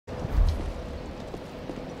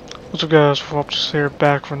What's up guys, Whoops here,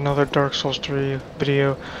 back for another Dark Souls 3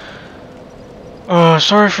 video.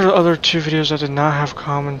 Sorry for the other two videos that did not have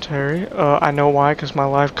commentary. I know why, because my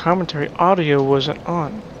live commentary audio wasn't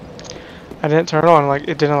on. I didn't turn it on, like,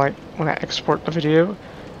 it didn't, like, when I export the video,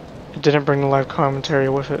 it didn't bring the live commentary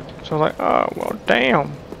with it. So I was like, oh, well,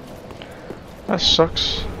 damn. That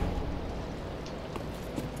sucks.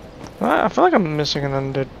 I feel like I'm missing an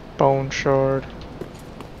undead bone shard.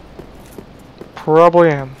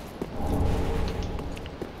 Probably am.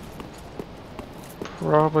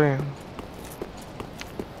 Probably am.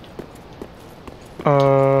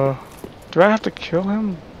 Do I have to kill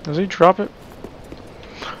him? Does he drop it?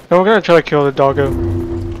 No, we're gonna try to kill the doggo.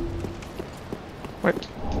 Wait.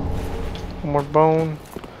 One more bone.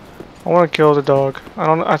 I wanna kill the dog.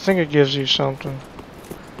 I think it gives you something.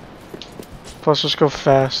 Plus, let's go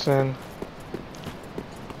fast then.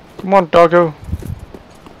 Come on, doggo.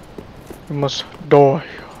 You must die.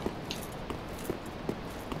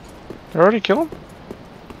 Did I already kill him?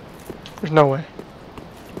 There's no way.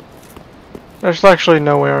 There's actually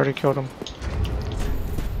no way I already killed him.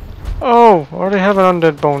 Oh, I already have an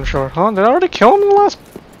undead bone shard, huh? Did I already kill him in the last...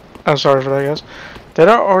 I'm sorry for that, guys. Did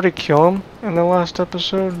I already kill him in the last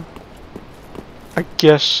episode? I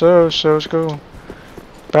guess so, so let's go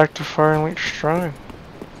back to Firelink Shrine.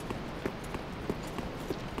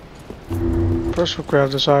 First we'll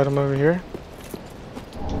grab this item over here.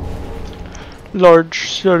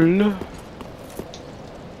 Large soul.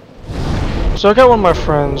 So I got one of my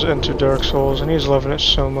friends into Dark Souls and he's loving it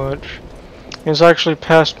so much. He's actually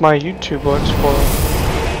passed my YouTube Let's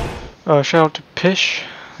Play. Shout out to Pish.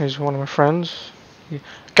 He's one of my friends. He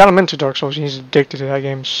got him into Dark Souls. He's addicted to that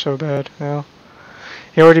game so bad now.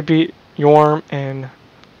 He already beat Yorm and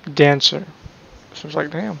Dancer. So I was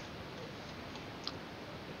like, damn.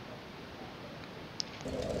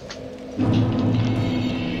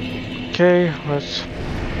 Okay, let's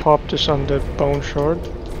pop this undead bone shard.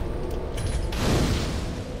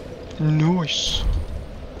 Nice.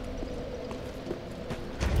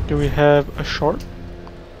 Do we have a shard?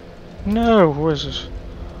 No, who is this?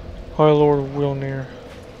 High Lord Wilnir.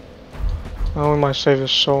 Oh, we might save his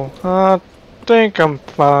soul. I think I'm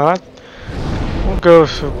fine. We'll go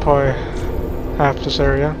through probably half this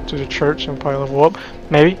area to the church and probably level up.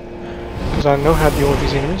 Maybe. Because I know how to deal with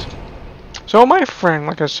these enemies. So my friend,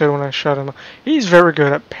 like I said when I shot him, he's very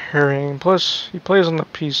good at parrying. Plus, he plays on the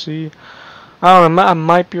PC. I don't know, I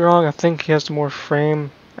might be wrong. I think he has the more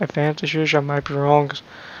frame advantages. I might be wrong. Cause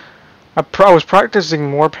I was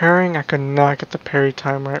practicing more parrying. I could not get the parry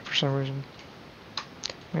time right for some reason.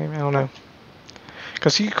 Maybe, I don't know.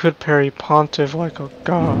 Because he could parry Pontiff like a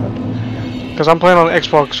god. Because I'm playing on the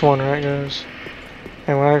Xbox One, right guys?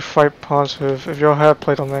 And when I fight Pontiff, if y'all have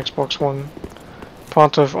played on the Xbox One,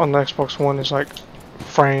 Pontiff on the Xbox One is like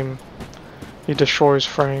frame. He destroys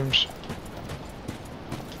frames.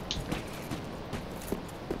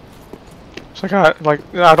 It's like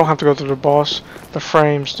I don't have to go through the boss. The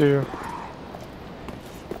frames do.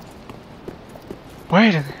 Wait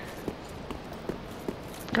a minute.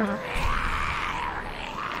 God.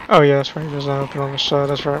 Oh yeah, that's right. He doesn't open on the side.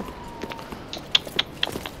 That's right.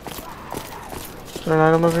 Is there an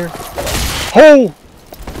item over here? Oh!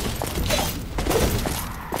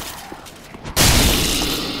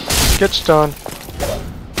 Get stunned.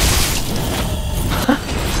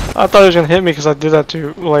 I thought he was gonna hit me because I did that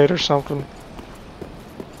too late or something.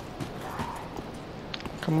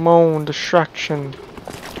 Come on, distraction.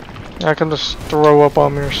 I can just throw up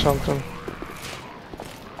on me or something.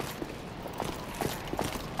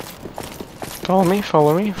 Follow me,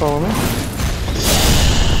 follow me, follow me.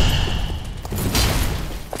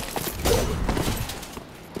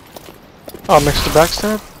 Oh, mixed the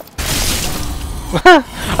backstab?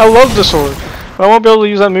 I love the sword, but I won't be able to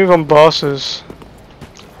use that move on bosses.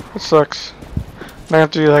 It sucks. Might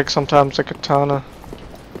have to do like sometimes a katana.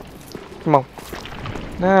 Come on.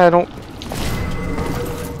 Nah, I don't.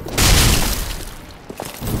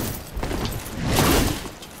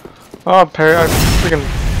 Oh, parry! I freaking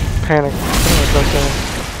panicked.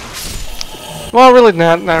 Well, really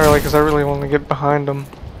not really, because I really want to get behind him.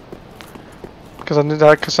 Because I knew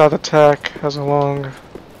that Kasada attack has a long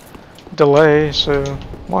delay, so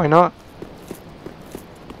why not?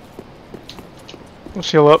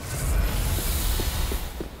 Let's heal up.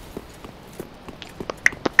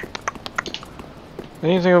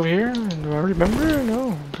 Anything over here? Do I remember?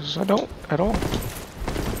 No, because I don't at all.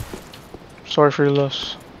 Sorry for your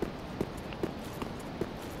loss.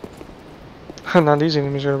 Now these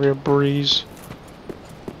enemies are gonna be a breeze.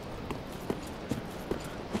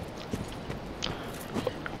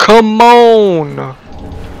 Come on!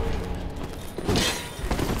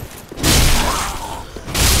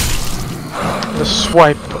 The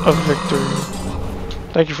swipe of victory.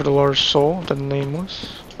 Thank you for the large soul, the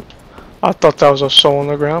nameless. I thought that was a soul on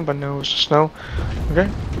the ground, but no, it was just snow. Okay.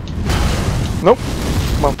 Nope.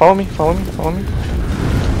 Come on, follow me, follow me, follow me.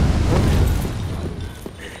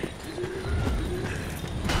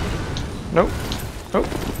 Nope. Nope.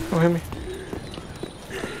 Don't hit me.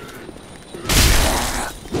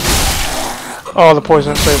 Oh, the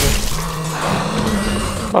poison saved me.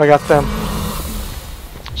 Oh, I got them.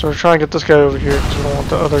 So we're trying to get this guy over here because we don't want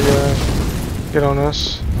the other guy to get on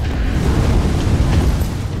us.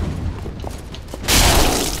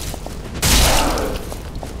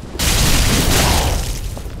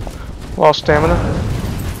 Lost stamina.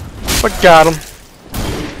 But got him.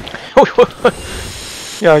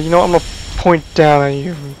 Yeah, you know what? I'm gonna point down at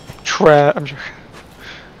you. I'm sure. Let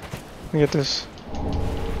me get this.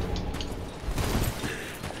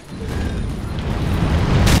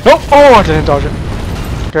 Nope! Oh, I didn't dodge it.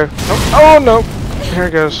 Okay. Nope. Oh no! Here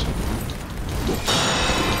it goes.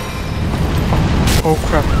 Oh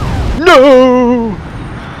crap! No!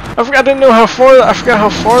 I forgot. I didn't know how far. I forgot how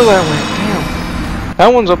far that went. Damn.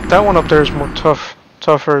 That one's up. That one up there is more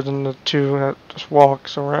tougher than the two that just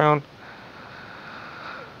walks around.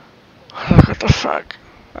 What the fuck?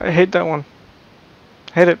 I hate that one.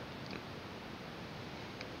 Hate it.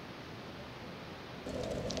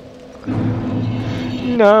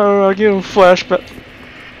 No, I give him flashback.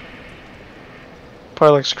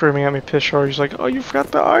 Probably like screaming at me, piss hard. He's like, "Oh, you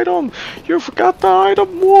forgot the item! You forgot the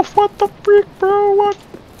item, Wolf! What the freak, bro? What?"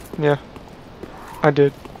 Yeah, I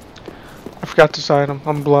did. I forgot this item.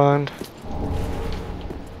 I'm blind.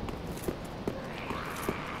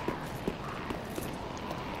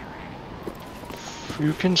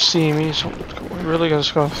 You can see me, so we're really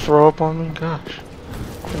just gonna throw up on me? Gosh.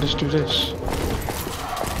 Let's do this.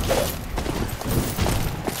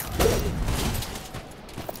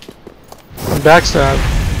 Backstab.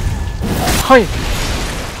 Hi!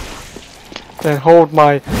 Then hold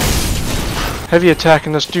my heavy attack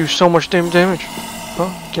and let's do so much damage.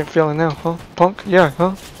 Huh? Can't feel it now, huh? Punk? Yeah,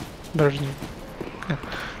 huh? Better than you. Yeah.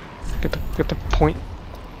 Get the point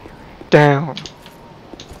down.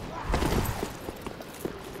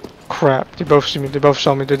 Crap, they both see me. They both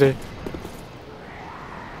saw me, did they? I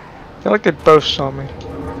feel like they both saw me.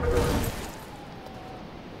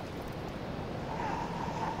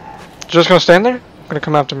 Just gonna stand there? Gonna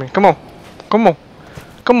come after me. Come on. Come on.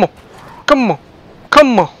 Come on. Come on.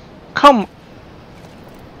 Come on. Come on.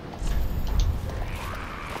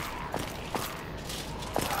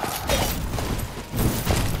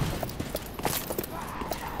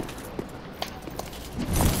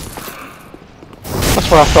 That's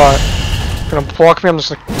what I thought. Gonna block me, I'm just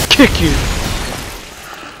gonna kick you.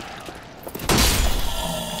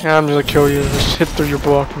 Yeah, I'm just gonna kill you. Just hit through your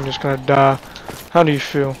block, I'm just gonna die. How do you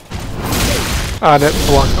feel? Ah, that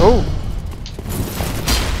block. Oh!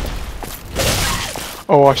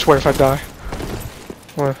 Oh, I swear if I die.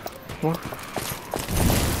 What? What?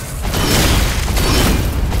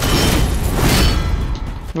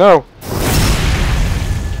 No!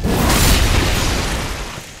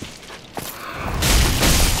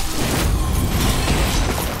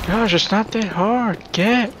 Gosh, it's not that hard.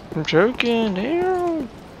 I'm joking. Damn.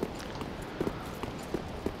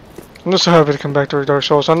 I'm just so happy to come back to Dark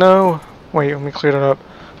Souls. I know. Wait, let me clear that up.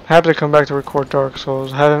 Happy to come back to record Dark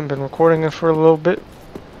Souls. I haven't been recording it for a little bit.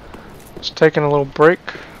 Just taking a little break.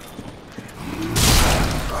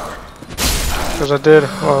 Because I did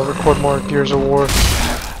record more Gears of War.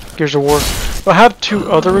 But I have 2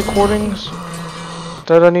 other recordings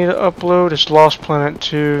that I need to upload. It's Lost Planet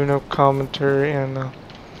 2, no commentary, and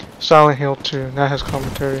Silent Hill 2. That has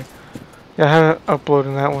commentary. Yeah, I haven't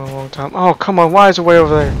uploaded that one in a long time. Oh, come on. Why is it way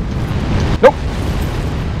over there? Nope.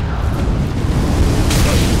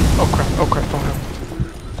 Oh crap, don't have it.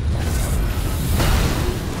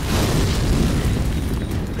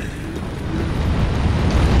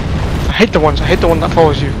 I hate the one that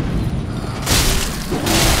follows you.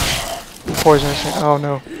 Poisonous. Oh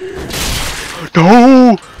no.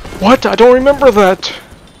 No! What? I don't remember that!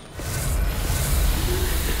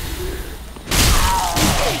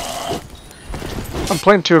 I'm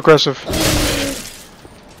playing too aggressive.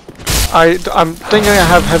 I'm thinking I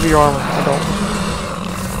have heavy armor. I don't.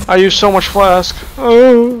 I use so much flask.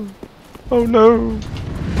 Oh no.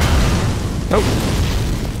 Nope.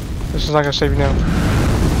 This is not gonna save you now.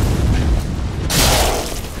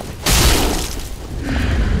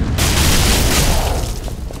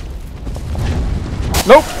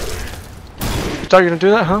 Nope. You thought you were gonna do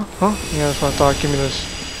that, huh? Huh? Yeah, that's what I thought. Give me this.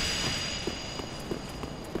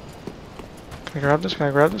 Can I grab this? Can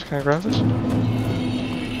I grab this? Can I grab this?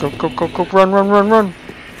 Go, run.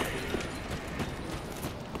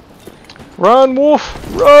 Run,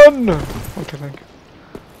 wolf! Run! Okay,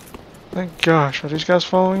 thank gosh. Are these guys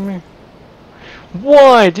following me?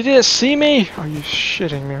 Why? Did it see me? Are you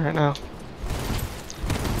shitting me right now?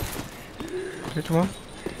 Okay, come on.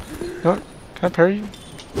 No, can I parry you?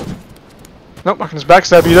 Nope, I can just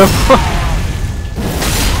backstab you though.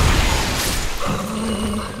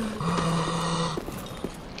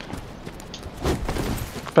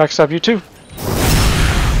 Backstab you too.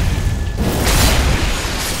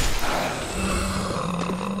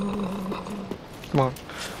 Come on.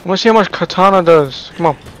 I want to see how much katana does. Come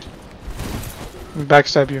on.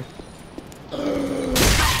 Backstab you.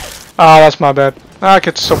 Ah, that's my bad. I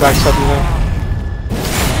could still backstab you though.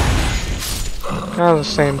 Kind of the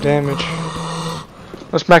same damage.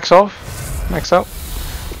 Let's max off. Max out.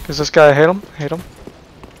 Because this guy, I hate him. Hate him.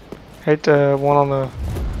 Hate the one on the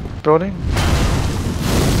building.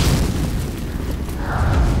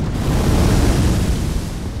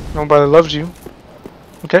 Nobody loves you.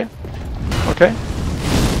 Okay. Okay.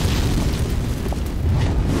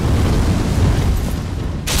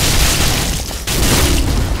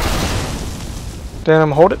 Then I'm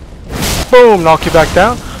gonna hold it. Boom! Knock you back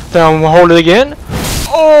down. Then I'm gonna hold it again.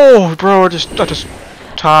 Oh, bro! I just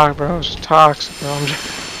talk, bro. It's just toxic, bro.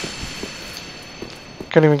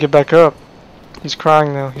 Can't even get back up. He's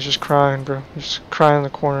crying now. He's just crying, bro. He's just crying in the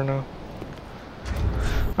corner now.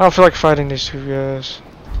 I don't feel like fighting these two guys.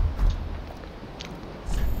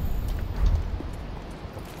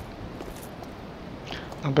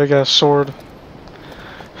 A big ass sword.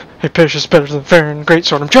 Hey, Pish is better than Fair and Great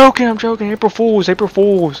Sword. I'm joking. April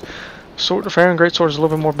Fools. Sword of Fair and Great Sword is a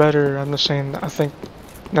little bit more better. I'm just saying. I think.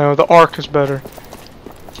 No, the arc is better.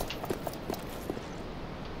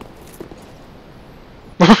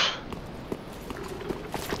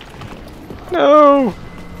 No.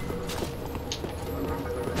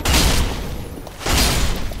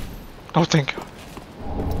 Oh, thank God.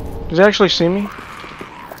 Did they actually see me?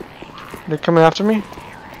 Are they coming after me?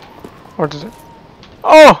 Or did it?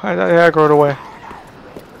 Oh! I aggroed away.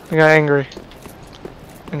 I got angry.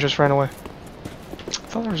 And just ran away. I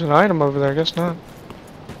thought there was an item over there. I guess not.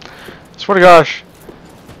 I swear to gosh.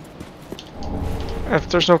 If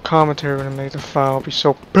there's no commentary when I make the file, I'll be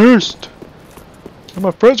so pissed. And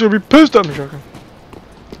my friends are gonna be pissed at me. Joking.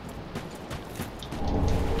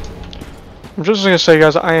 I'm just gonna say,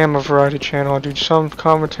 guys, I am a variety channel. I do some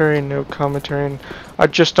commentary and no commentary. And I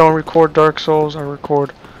just don't record Dark Souls. I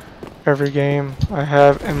record every game I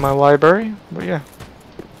have in my library. But yeah.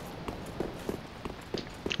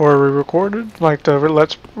 Or re-recorded, like the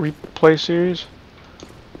Let's Replay series.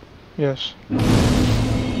 Yes.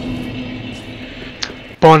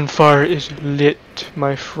 Bonfire is lit,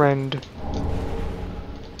 my friend.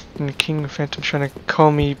 And King Phantom's trying to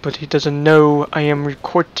call me, but he doesn't know I am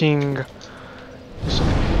recording. So,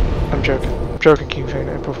 I'm joking, King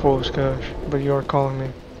Phantom, April Fool's, gosh. But you are calling me.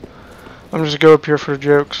 I'm just go up here for the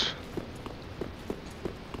jokes.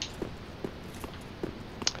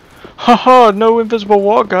 Haha, no invisible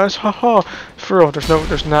wall, guys. Haha. For real,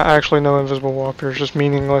 there's not actually no invisible wall up here. It's just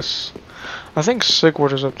meaningless. I think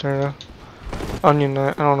Sigward is up there now. Onion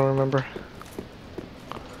Knight, I don't remember.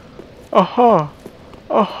 Aha!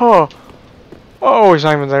 Aha! Oh, he's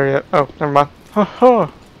not even there yet. Oh, never mind. Haha!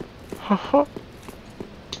 Haha!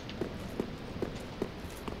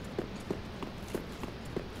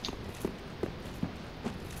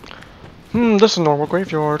 This is a normal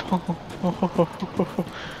graveyard.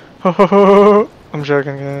 I'm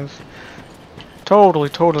joking, guys.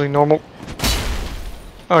 Totally normal.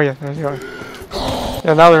 Oh yeah, there you are.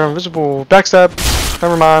 Yeah, now they're invisible. Backstab.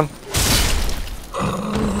 Never mind.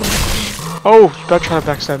 Oh, you about trying to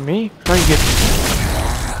backstab me? No, you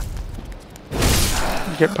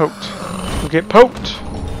get poked. You get poked.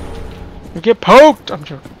 You get poked. I'm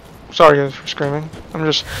joking. Sorry guys for screaming. I'm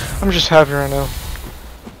just happy right now.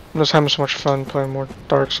 I'm just having so much fun playing more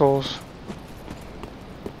Dark Souls.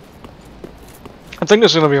 I think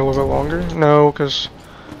this is gonna be a little bit longer. No, because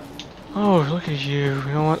oh, look at you.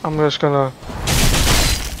 You know what? I'm just gonna.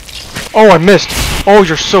 Oh, I missed. Oh,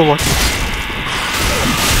 you're so lucky.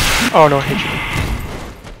 Oh no, I hate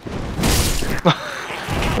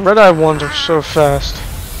you. The red-eye ones are so fast.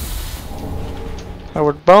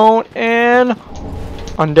 Howard Bone and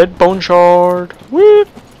Undead Bone Shard. Woo!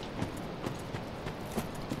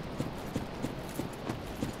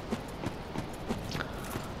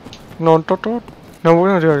 No, we're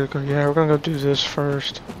gonna do it. Yeah, we're gonna go do this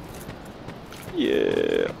first.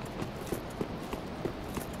 Yeah.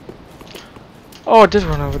 Oh, I did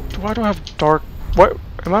run over. Why do I have dark? What?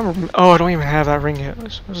 Am I? Oh, I don't even have that ring yet.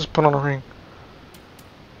 Let's just put on a ring.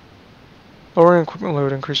 Lowering equipment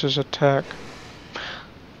load increases attack.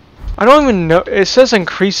 I don't even know. It says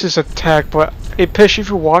increases attack, but hey, Pish, if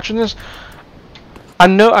you're watching this, I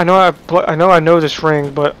know this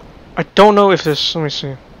ring, but I don't know if this. Let me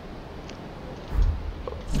see.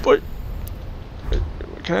 Wait,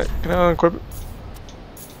 can I unequip it?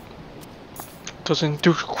 Doesn't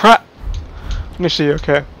do crap. Let me see.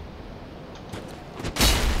 Okay.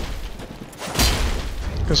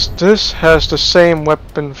 Because this has the same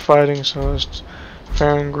weapon fighting, so it's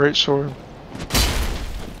Farron Greatsword.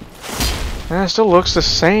 And it still looks the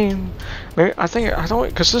same. Maybe I don't,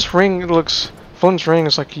 because this ring looks, Flynn's ring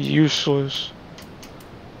is like useless.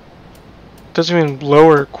 Doesn't even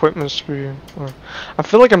lower equipment speed. I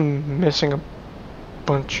feel like I'm missing a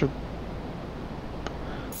bunch of.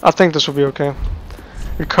 I think this will be okay.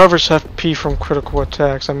 Recovers FP from critical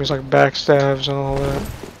attacks. That means like backstabs and all that.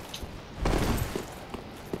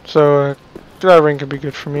 So that ring could be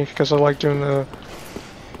good for me because I like doing the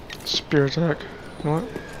spear attack. You know what?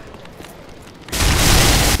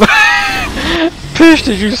 Fish,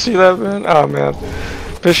 did you see that, man? Oh man,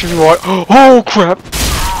 Fish, if you watch. Oh crap!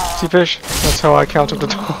 See, Fish? That's how I counted the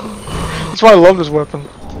time. That's why I love this weapon.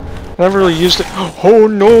 I never really used it. Oh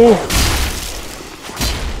no!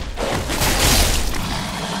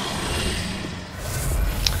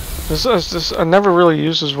 I never really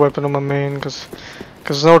used this weapon on my main because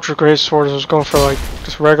no ultra great swords. I was going for like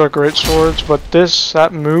just regular great swords, but that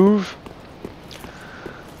move,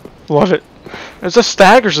 love it. It just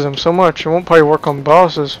staggers them so much. It won't probably work on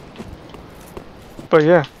bosses, but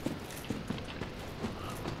yeah.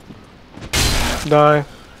 Die.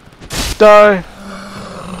 Die.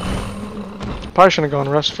 Probably shouldn't have gone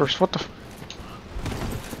rest first. What the f—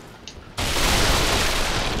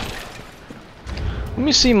 Let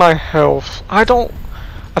me see my health. I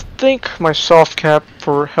think my soft cap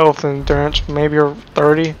for health and endurance maybe are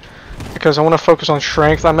 30 because I want to focus on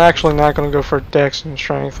strength. I'm actually not going to go for dex and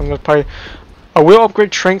strength. I'm going to probably, I will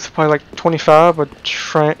upgrade strength by like 25, but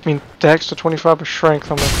dex to 25, but strength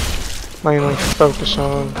I'm going to mainly focus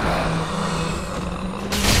on.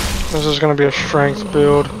 This is going to be a strength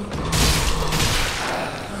build.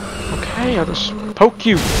 Okay, I'll just poke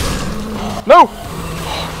you. No!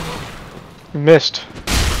 You missed.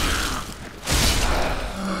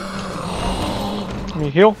 Let me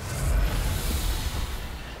heal.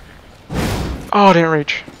 Oh, I didn't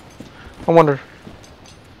reach. I wonder.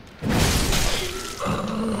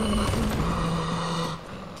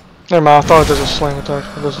 Never mind, I thought it does a slam attack.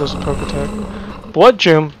 This does a poke attack. Blood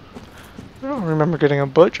gem. I don't remember getting a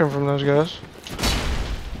blood gem from those guys.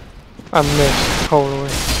 I missed, totally.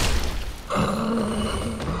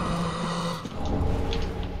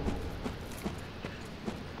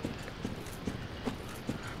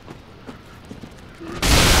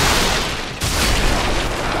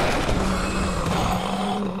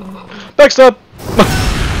 Backstab!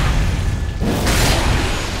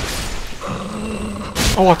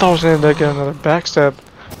 Oh, I thought I was going to get another backstab.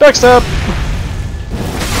 Backstab!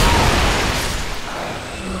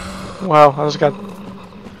 Wow, I just got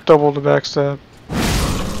double the backstab.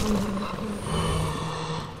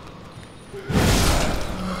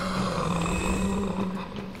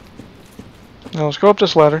 Now let's go up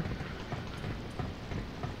this ladder.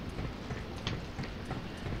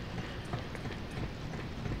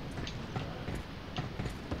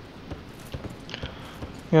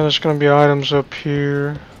 Yeah, there's gonna be items up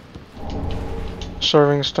here.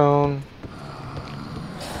 Serving stone.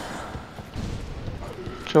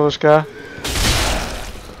 Kill this guy.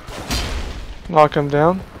 Knock him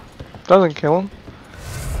down. Doesn't kill him.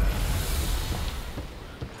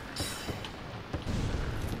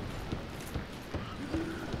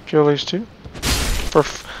 Kill these two.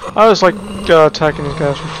 I was like attacking these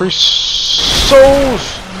guys for free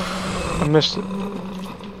souls. I missed it.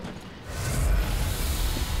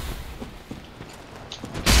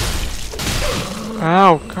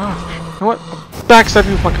 Ow, gosh. You know what? I'll backstab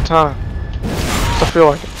you with my katana. I feel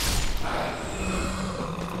like it.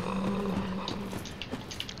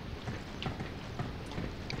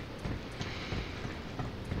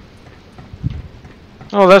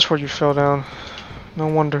 Oh, that's where you fell down. No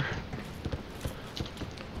wonder.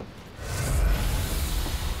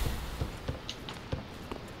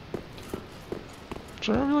 Is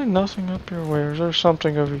there really nothing up here? Where is there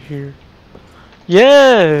something over here?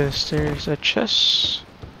 Yes, there's a chest.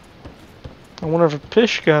 I wonder if a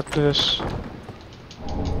Pish got this.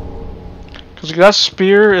 Because that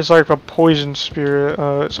spear is like a poison spear.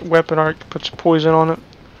 It's a weapon art, puts poison on it.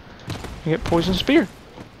 You get poison spear.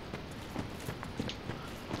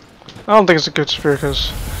 I don't think it's a good spear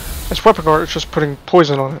because it's weapon art, it's just putting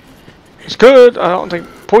poison on it. It's good, I don't think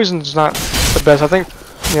poison's not the best. I think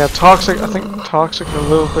Yeah, toxic. I think toxic a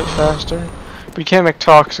little bit faster, but you can't make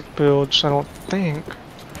toxic builds. I don't think.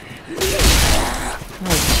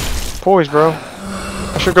 Oh, poise, bro.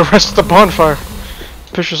 I should go rest at the bonfire.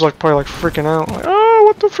 Fish is like probably like freaking out. Like, oh,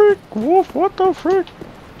 what the frick, Wolf? What the frick?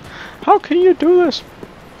 How can you do this?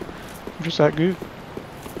 I'm just that good.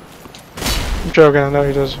 I'm joking. I know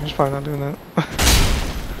he does. He's probably not doing that.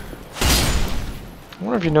 I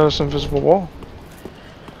wonder if you noticed the invisible wall.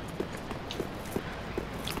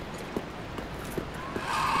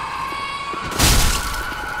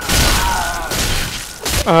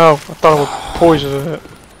 Oh, I thought it would poison it.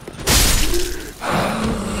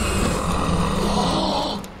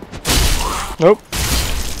 Nope.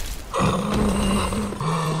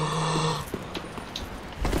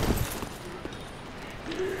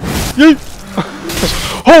 Yeet!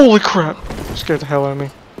 Holy crap! Scared the hell out of me.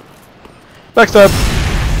 Backstab!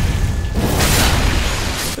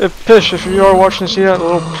 Pish, if you are watching, see that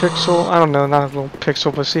little pixel? I don't know, not a little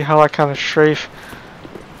pixel, but see how I kind of strafe?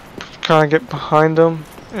 Kind of get behind them?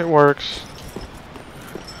 It works.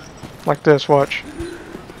 Like this, watch.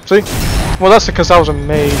 See? Well, that's because I was a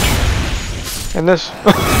mage. And this.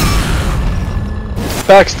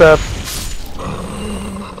 Backstab.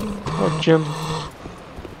 Oh, Jim.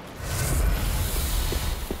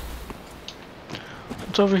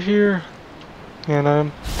 What's over here?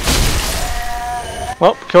 And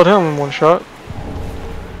well, killed him in one shot.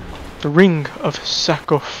 The Ring of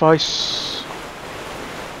Sacrifice.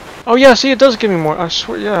 Oh yeah, see, it does give me more. I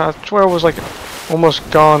swear, yeah, I swear I was like almost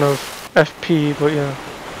gone of FP, but yeah.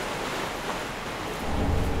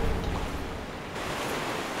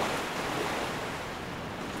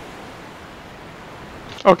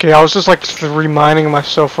 Okay, I was just like reminding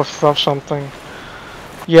myself of something.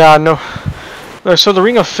 Yeah, no. So the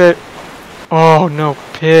Ring of Fit. Oh no,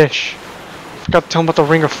 Pish. Forgot to tell him about the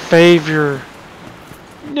Ring of Favor.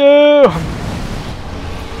 No.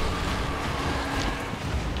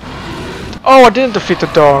 Oh, I didn't defeat the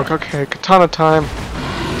dog. Okay, katana time.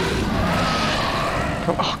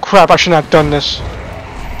 Oh crap! I shouldn't have done this.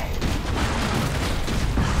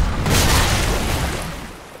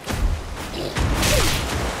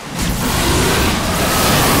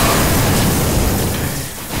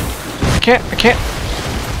 I can't.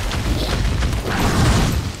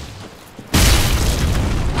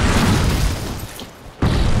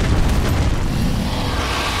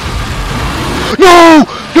 No!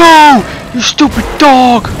 No! You stupid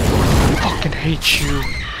dog! I fucking hate you.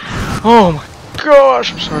 Oh my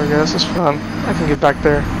gosh. I'm sorry guys, it's fun. I can get back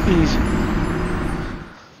there. Easy.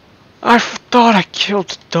 I thought I killed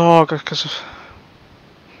the dog because of...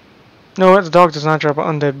 No, the dog does not drop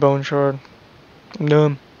an undead bone shard. I'm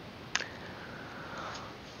dumb.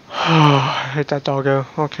 I hate that doggo.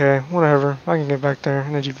 Okay, whatever. I can get back there.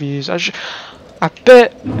 Energy V's. I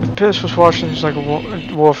bet if Piss was watching, he's like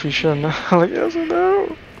a wolf. He shouldn't. Like, yes or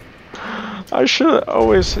no? I should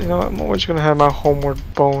always, you know, I'm always gonna have my homeward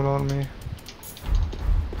bone on me.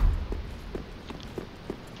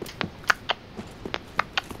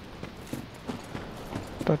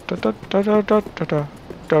 Da da da da da da da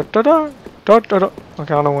da da da da da. Okay, I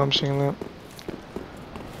don't know why I'm singing that.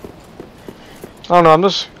 I don't know, I'm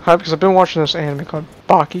just hyped because I've been watching this anime called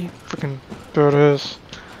Baki. Freaking good it is.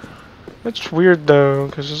 It's weird though,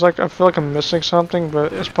 because it's like, I feel like I'm missing something,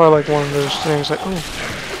 but it's probably like one of those things like, oh,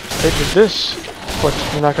 they did this, but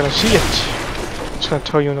you're not gonna see it. It's gonna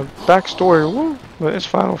tell you in the backstory, woo, but it's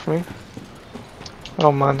fine with me. I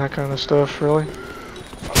don't mind that kind of stuff, really.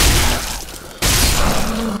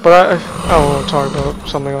 But I want to talk about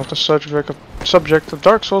something off the subject of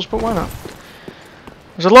Dark Souls, but why not?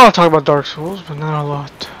 There's a lot to talk about Dark Souls, but not a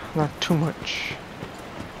lot. Not too much.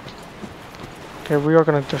 Okay, we are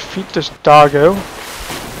going to defeat this doggo.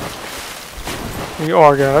 We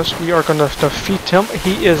are, guys. We are going to defeat him.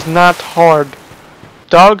 He is not hard.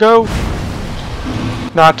 Doggo,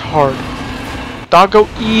 not hard. Doggo,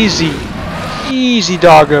 easy. Easy,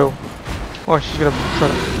 doggo. Oh, she's going to try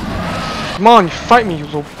to... Come on, you fight me, you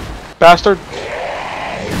little bastard.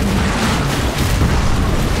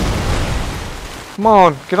 Come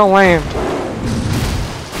on, get on land.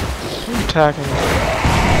 Who are you attacking?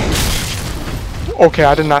 Okay,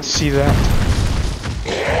 I did not see that.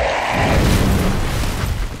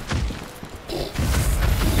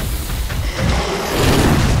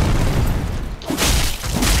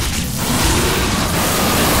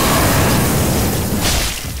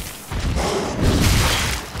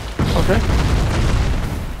 Okay.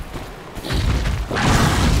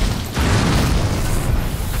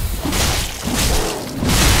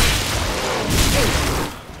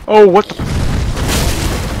 Oh, what the...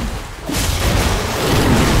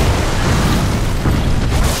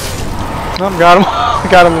 Oh, got him. I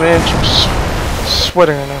got him in an inch. I'm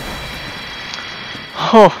sweating right now.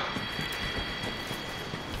 Oh.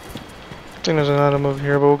 I think there's an item over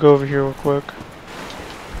here, but we'll go over here real quick.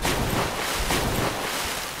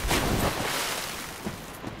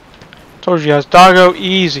 Told you guys, doggo,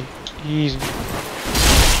 easy. Easy.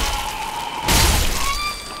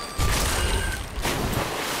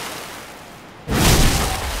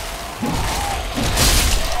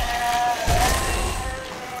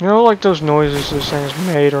 You know, like those noises this thing's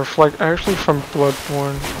made are like actually from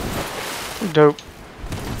Bloodborne. Dope.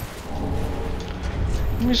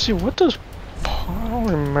 Let me see, what does... I don't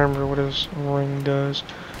remember what his ring does.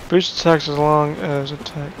 Boost attacks as long as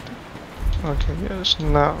attack. Okay, yeah, it's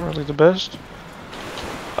not really the best.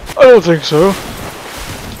 I don't think so. I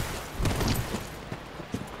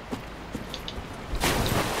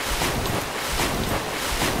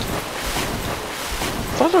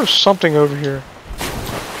thought there was something over here.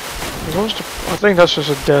 I think that's just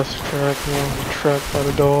a death trap. You want to be trapped by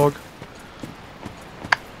the dog.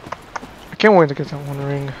 I can't wait to get that one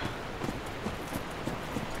ring.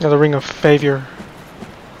 Yeah, the ring of favor.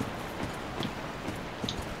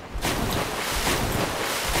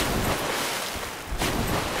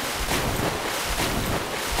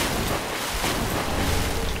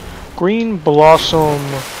 Green blossom.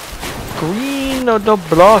 Green of the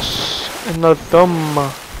bloss and the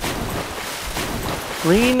thumb.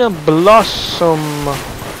 Green blossom.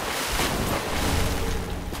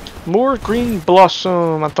 More green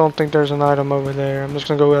blossom. I don't think there's an item over there. I'm just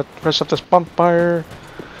gonna go press up this bonfire.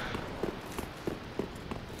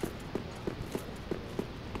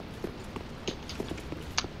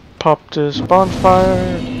 Pop this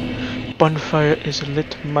bonfire. Bonfire is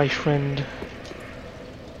lit, my friend.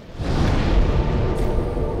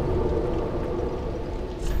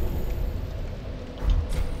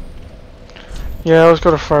 Yeah, let's go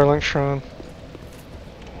to Firelink Shrine.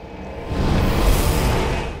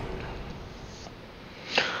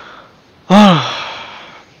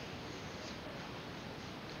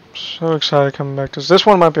 So excited coming back, because this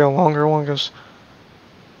one might be a longer one, because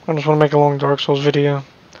I just want to make a long Dark Souls video.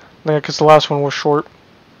 Yeah, because the last one was short.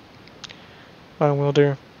 Oh, will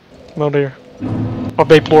do. Will do. Oh,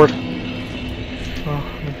 Babe Lord. Oh,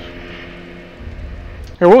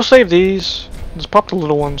 here, we'll save these. Let's pop the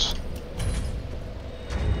little ones.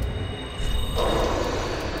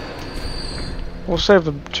 We'll save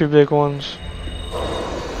the two big ones.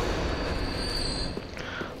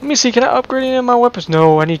 Let me see, can I upgrade any of my weapons?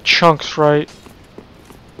 No, I need chunks, right?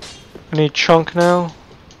 I need chunk now.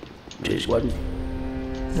 Just one.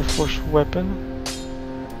 Reinforced weapon.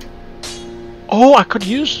 Oh, I could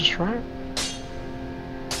use this, right?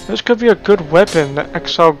 This could be a good weapon, the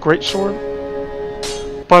Exile Greatsword.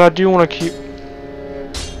 But I do want to keep...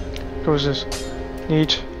 What was this?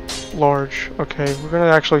 Need large. Okay, we're going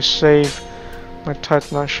to actually save my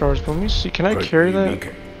Titanite shards. But let me see, can I carry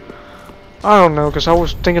that? I don't know, because I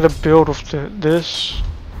was thinking of build with this.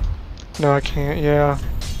 No, I can't, yeah.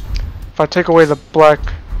 If I take away the black,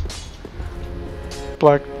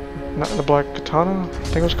 not the black katana, I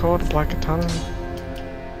think it was called, the black katana.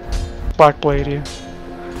 Black blade, yeah.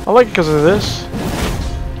 I like it because of this.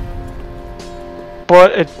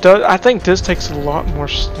 But it does, I think this takes a lot more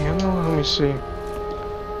stamina. Let me see.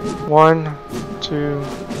 1, 2,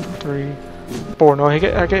 3, 4. No, I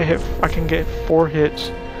can get 4 hits.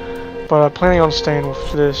 But I'm planning on staying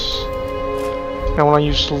with this. And when I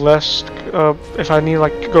use less, if I need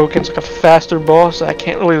like go against like a faster boss, I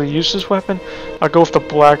can't really use this weapon. I go with the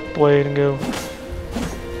black blade and go.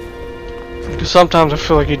 Because sometimes I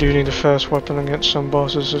feel like you do need a fast weapon against some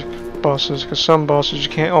bosses. Because some bosses you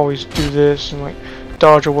can't always do this and like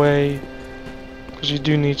dodge away. Because you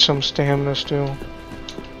do need some stamina still.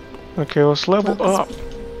 Okay, let's level up.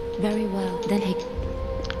 Very well, then hey.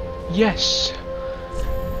 Yes.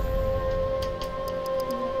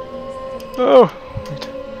 Oh,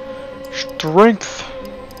 strength,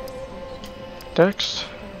 dex,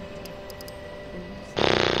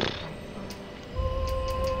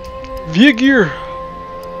 vigor.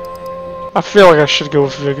 I feel like I should go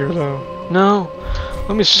with vigor though. No,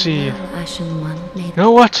 let me see. You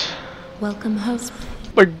know what? Welcome, host.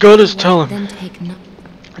 My gut is telling me Then take no.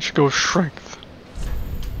 I should go with strength.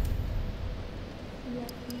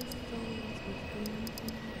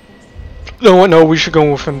 No, no, we should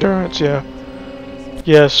go with endurance, yeah.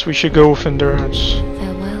 Yes, we should go with endurance.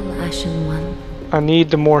 Farewell, Ashen One. I need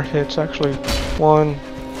the more hits, actually. 1,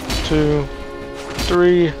 2,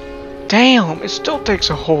 3. Damn, it still takes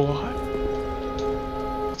a whole lot.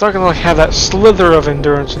 It's not gonna like have that slither of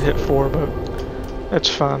endurance to hit 4, but it's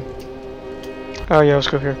fine. Oh yeah, let's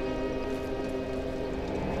go here.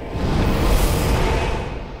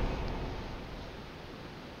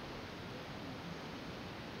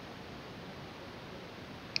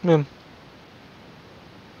 Man.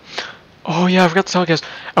 Oh yeah, I forgot to tell you guys.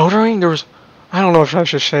 Elden Ring, there was... I don't know if I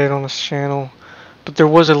should say it on this channel, but there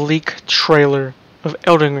was a leak trailer of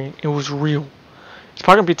Elden Ring. It was real. It's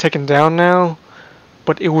probably gonna be taken down now,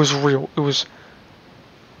 but it was real. It was...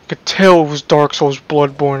 You could tell it was Dark Souls,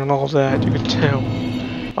 Bloodborne, and all that. You could tell.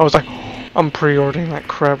 I was like, I'm pre-ordering that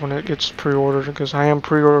crap when it gets pre-ordered, because I am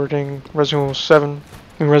pre-ordering Resident Evil 7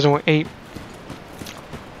 and Resident Evil 8.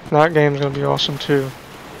 That game's gonna be awesome too.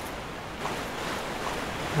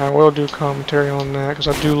 I will do commentary on that because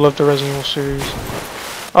I do love the Resident Evil series.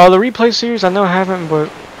 The replay series, I know I haven't, but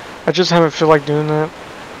I just haven't feel like doing that.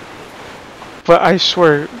 But I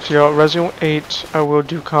swear, y'all, Resident Evil 8, I will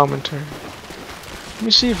do commentary. Let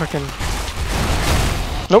me see if I can...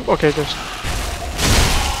 Nope, okay, there's...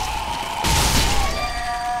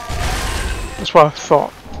 That's what I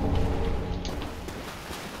thought.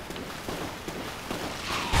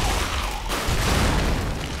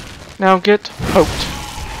 Now get poked.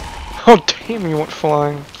 Oh damn, you went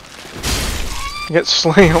flying. Get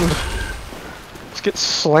slammed. Let's get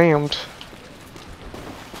slammed.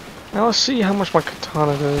 Now let's see how much my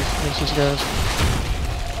katana does against these guys.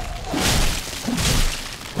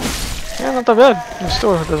 Yeah, not that bad. It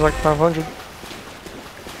still does like 500.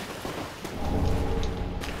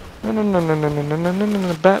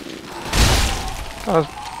 No, bat.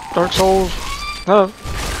 Dark Souls. No.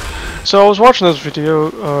 So I was watching this video,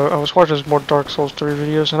 I was watching this more Dark Souls 3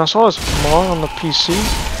 videos, and I saw this mod on the PC.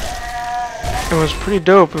 It was pretty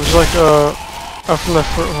dope. It was like, from the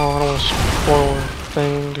first, oh, I don't want to spoil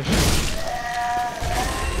thing.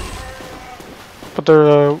 But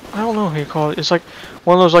they're, I don't know how you call it. It's like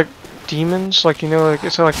one of those like demons, like, you know, like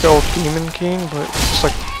it's like the old Demon King, but it's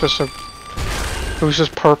like just it was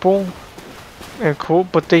just purple and cool.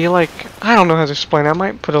 But they like, I don't know how to explain it. I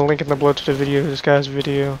might put a link in the below to the video, this guy's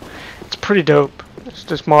video. It's pretty dope. It's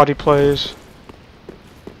this mod he plays.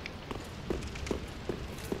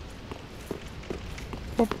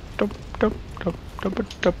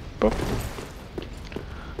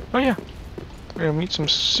 Oh yeah, we're gonna meet some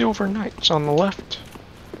Silver Knights on the left.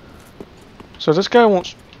 So this guy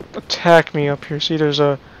won't attack me up here. See, there's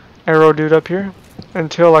a arrow dude up here.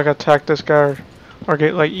 Until like I attack this guy or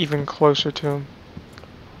get like even closer to him.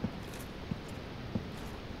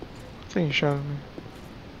 I think he shot at me.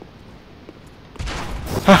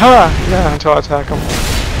 Haha! Yeah, until I attack him.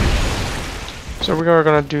 So we are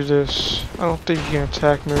gonna do this. I don't think he can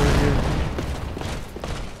attack me over here.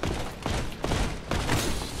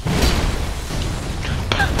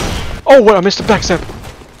 Oh, what? I missed the backstep.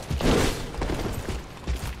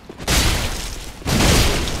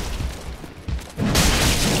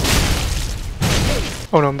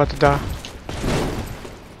 Oh no, I'm about to die.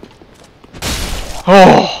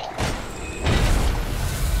 Oh!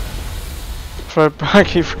 I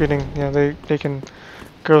keep forgetting. Yeah, they can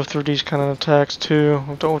go through these kind of attacks too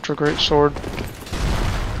with the Ultra Great Sword.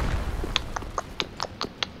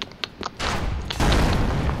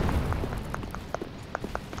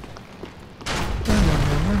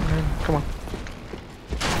 Come on.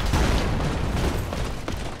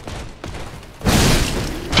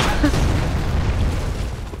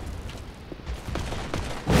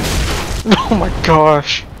 Oh my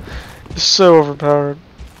gosh. It's so overpowered.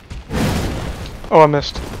 Oh, I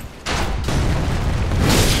missed.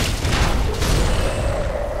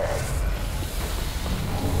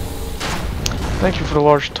 Thank you for the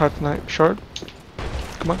large Titanite shard.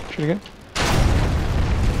 Come on, shoot again.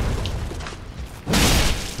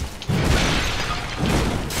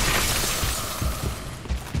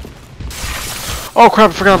 Oh crap,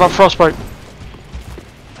 I forgot about Frostbite.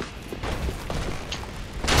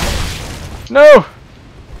 No!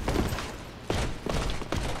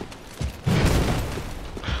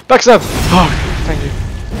 Backstab! Oh, thank you.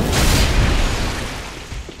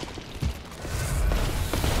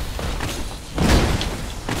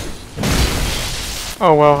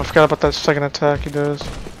 Oh well, I forgot about that second attack he does.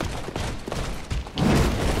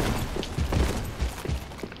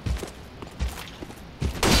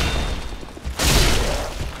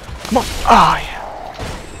 Come on! Ah, yeah!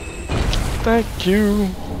 Thank you!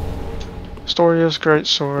 Astoria's Great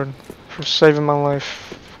Sword for saving my life.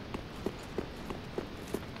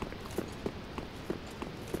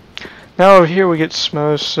 Now over here we get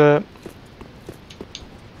Smo's set.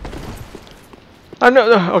 I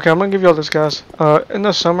know. Okay, I'm gonna give you all this, guys. In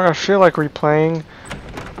the summer, I feel like replaying.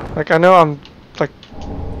 Like I know I'm like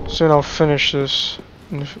soon I'll finish this,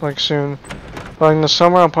 like soon. But in the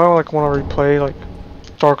summer, I probably like want to replay like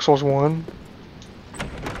Dark Souls 1.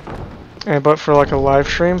 And but for like a live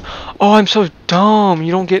stream. Oh, I'm so dumb.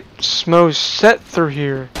 You don't get Smo's set through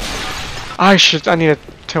here. I need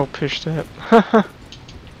to tail pitch that.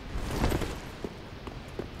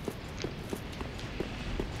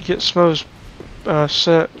 You get Smo's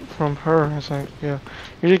set from her, I think. Yeah,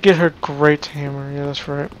 you did get her great hammer. Yeah, that's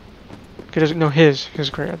right. No, his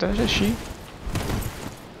great. That is she.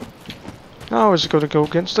 Now I was going to go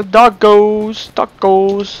against the doggos,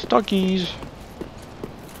 doggies,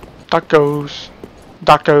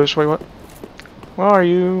 doggos. Wait, what? Where are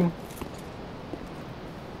you?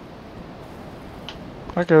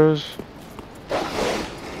 Doggos.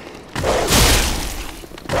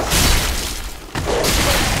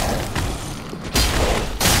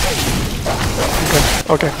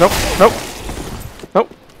 Okay. Nope.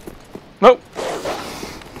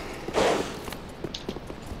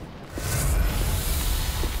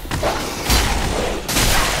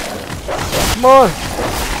 Come on.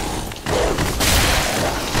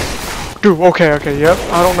 Dude, okay, yep.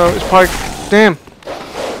 I don't know. It's probably... Damn.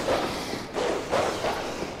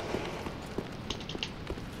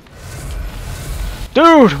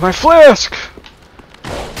 Dude, my flask!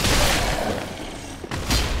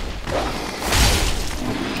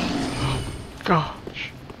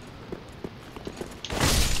 Gosh.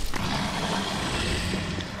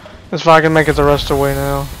 That's fine, I can make it the rest of the way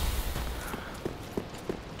now.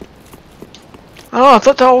 Oh, I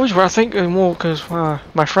thought that always were. I think, well, because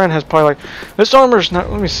my friend has probably like, this armor's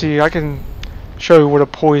not, let me see, I can show you what a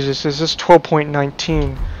poise is. This is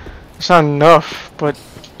 12.19. It's not enough, but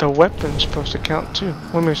the weapon's supposed to count too.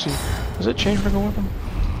 Let me see. Does it change for the weapon?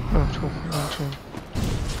 Oh, 12.19.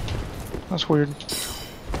 That's weird.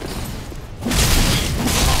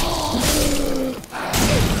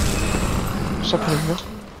 What's up here?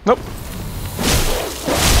 Nope.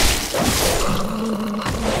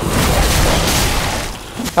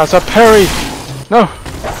 That's a parry! No!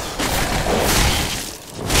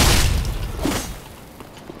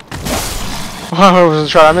 I wasn't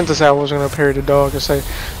trying. I meant to say I wasn't gonna parry the dog. I say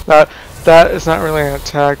that is not really an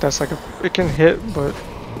attack. That's like it can hit, but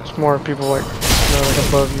it's more people like like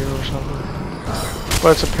above you or something.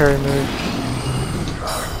 But it's a parry move.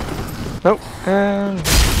 Nope. And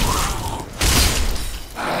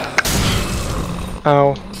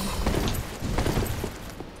ow.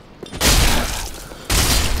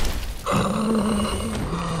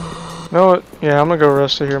 You know what? Yeah, I'm gonna go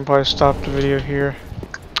rest it here and probably stop the video here.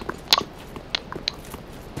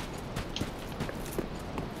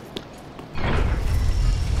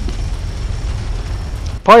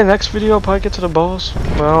 Probably next video I'll probably get to the boss,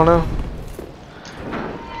 but I don't know.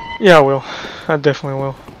 Yeah, I will. I definitely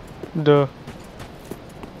will. Duh.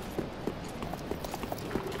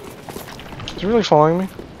 Is he really following me?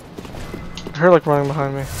 I heard like running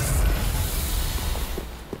behind me.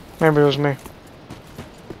 Maybe it was me.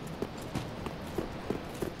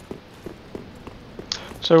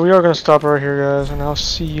 So we are going to stop right here, guys, and I'll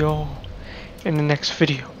see y'all in the next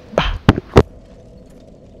video.